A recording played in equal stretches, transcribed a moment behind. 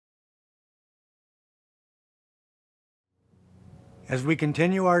As we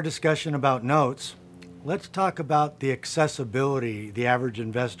continue our discussion about notes, let's talk about the accessibility the average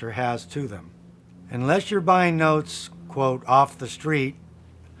investor has to them. Unless you're buying notes, quote, off the street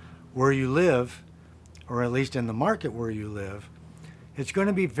where you live, or at least in the market where you live, it's going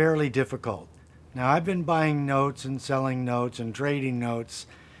to be fairly difficult. Now, I've been buying notes and selling notes and trading notes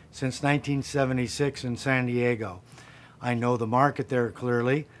since 1976 in San Diego. I know the market there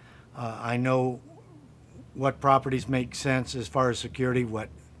clearly. I know what properties make sense as far as security, what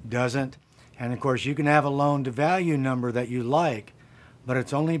doesn't. And of course, you can have a loan to value number that you like, but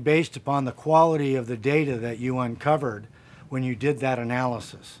it's only based upon the quality of the data that you uncovered when you did that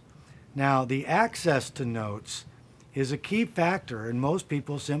analysis. Now, the access to notes is a key factor, and most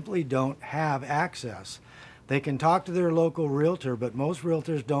people simply don't have access. They can talk to their local realtor, but most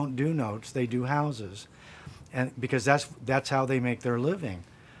realtors don't do notes, they do houses, and because that's how they make their living.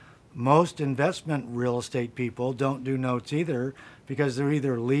 Most investment real estate people don't do notes either, because they're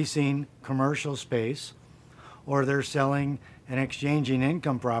either leasing commercial space or they're selling and exchanging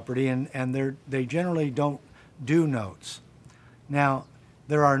income property, and they generally don't do notes. Now,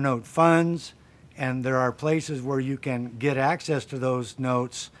 there are note funds, and there are places where you can get access to those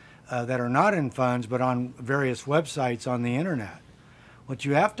notes that are not in funds, but on various websites on the internet. What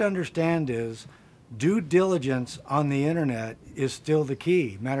you have to understand is due diligence on the internet is still the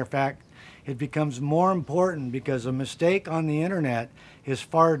key. Matter of fact, it becomes more important because a mistake on the internet is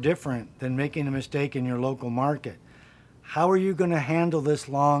far different than making a mistake in your local market. How are you going to handle this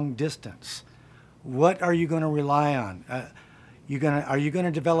long distance? What are you going to rely on? Are you going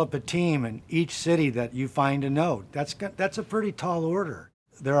to develop a team in each city that you find a note? That's a pretty tall order.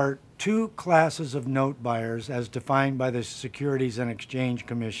 There are two classes of note buyers as defined by the Securities and Exchange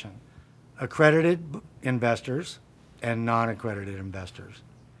Commission: accredited investors and non-accredited investors.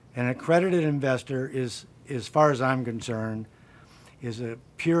 An accredited investor is, as far as I'm concerned, is a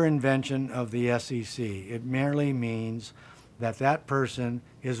pure invention of the SEC. It merely means that that person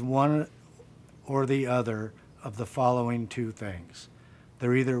is one or the other of the following two things.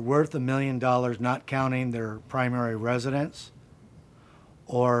 They're either worth $1 million, not counting their primary residence,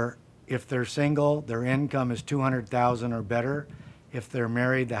 or if they're single, their income is $200,000 or better. If they're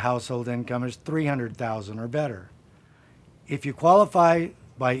married, the household income is $300,000 or better. If you qualify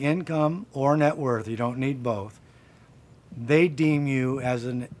by income or net worth, you don't need both, they deem you as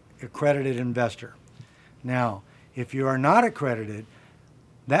an accredited investor. Now, if you are not accredited,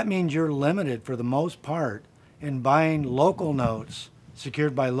 that means you're limited for the most part in buying local notes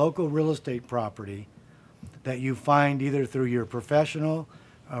secured by local real estate property that you find either through your professional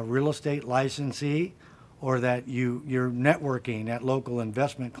real estate licensee, or that you're networking at local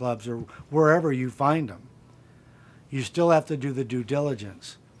investment clubs or wherever you find them. You still have to do the due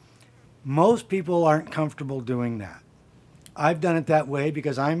diligence. Most people aren't comfortable doing that. I've done it that way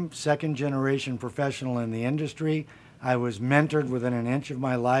because I'm second generation professional in the industry. I was mentored within an inch of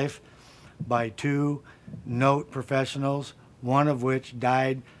my life by two note professionals, one of which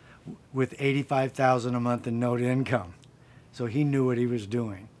died with $85,000 a month in note income. So he knew what he was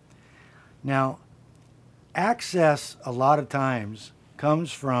doing. Now, access a lot of times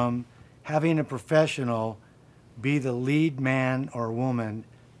comes from having a professional be the lead man or woman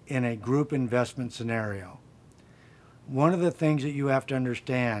in a group investment scenario. One of the things that you have to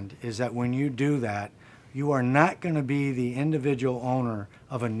understand is that when you do that, you are not going to be the individual owner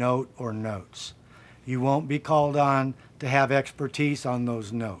of a note or notes. You won't be called on to have expertise on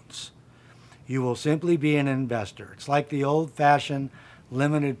those notes. You will simply be an investor. It's like the old-fashioned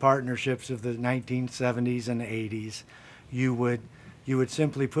limited partnerships of the 1970s and 80s. You would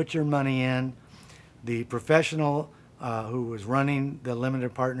simply put your money in. The professional who was running the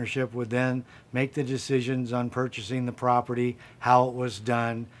limited partnership would then make the decisions on purchasing the property, how it was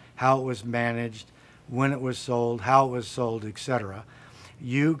done, how it was managed, when it was sold, how it was sold, etc.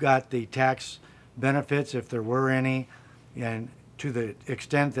 You got the tax benefits, if there were any, and to the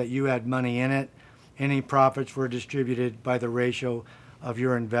extent that you had money in it, any profits were distributed by the ratio of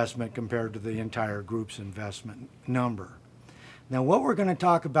your investment compared to the entire group's investment number. Now, what we're going to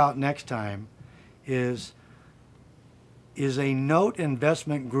talk about next time is a note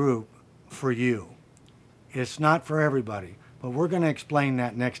investment group for you. It's not for everybody, but we're going to explain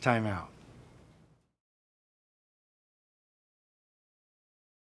that next time out.